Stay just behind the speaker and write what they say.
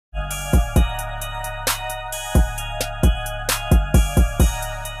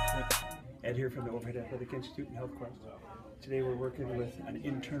from the Overhead Athletic Institute in Health Quest. Today we're working with an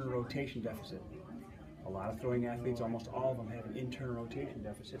internal rotation deficit. A lot of throwing athletes, almost all of them, have an internal rotation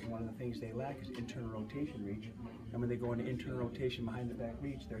deficit, and one of the things they lack is internal rotation reach. And when they go into internal rotation behind the back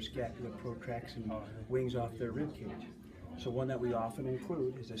reach, their scapula protracts and wings off their rib cage. So one that we often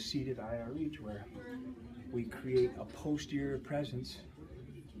include is a seated IR reach, where we create a posterior presence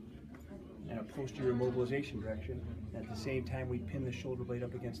and a posterior mobilization direction. And at the same time, we pin the shoulder blade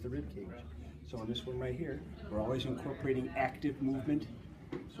up against the rib cage. So in this one right here, we're always incorporating active movement.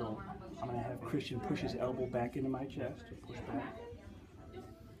 So I'm going to have Christian push his elbow back into my chest, push back,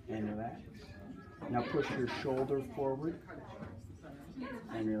 and relax. Now push your shoulder forward,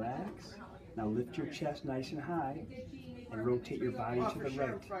 and relax. Now lift your chest nice and high, and rotate your body to the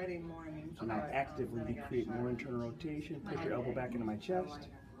right. So now actively we create more internal rotation. Push your elbow back into my chest,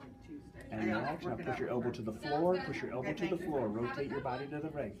 and relax. Now push your elbow to the floor, push your elbow to the floor. Rotate your body to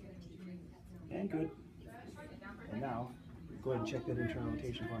the right. And good. And now, go ahead and check that internal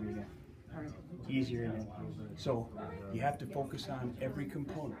rotation for me again. Easier in it. So you have to focus on every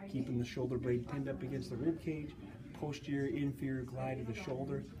component, keeping the shoulder blade pinned up against the rib cage, posterior inferior glide of the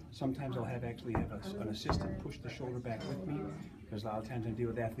shoulder. Sometimes I'll actually have an assistant push the shoulder back with me, because a lot of times I deal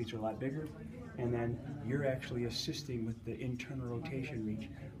with athletes who are a lot bigger, and then you're actually assisting with the internal rotation reach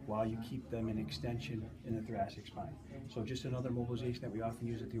while you keep them in extension in the thoracic spine. So just another mobilization that we often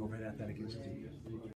use at the Overhead Athletic Institute.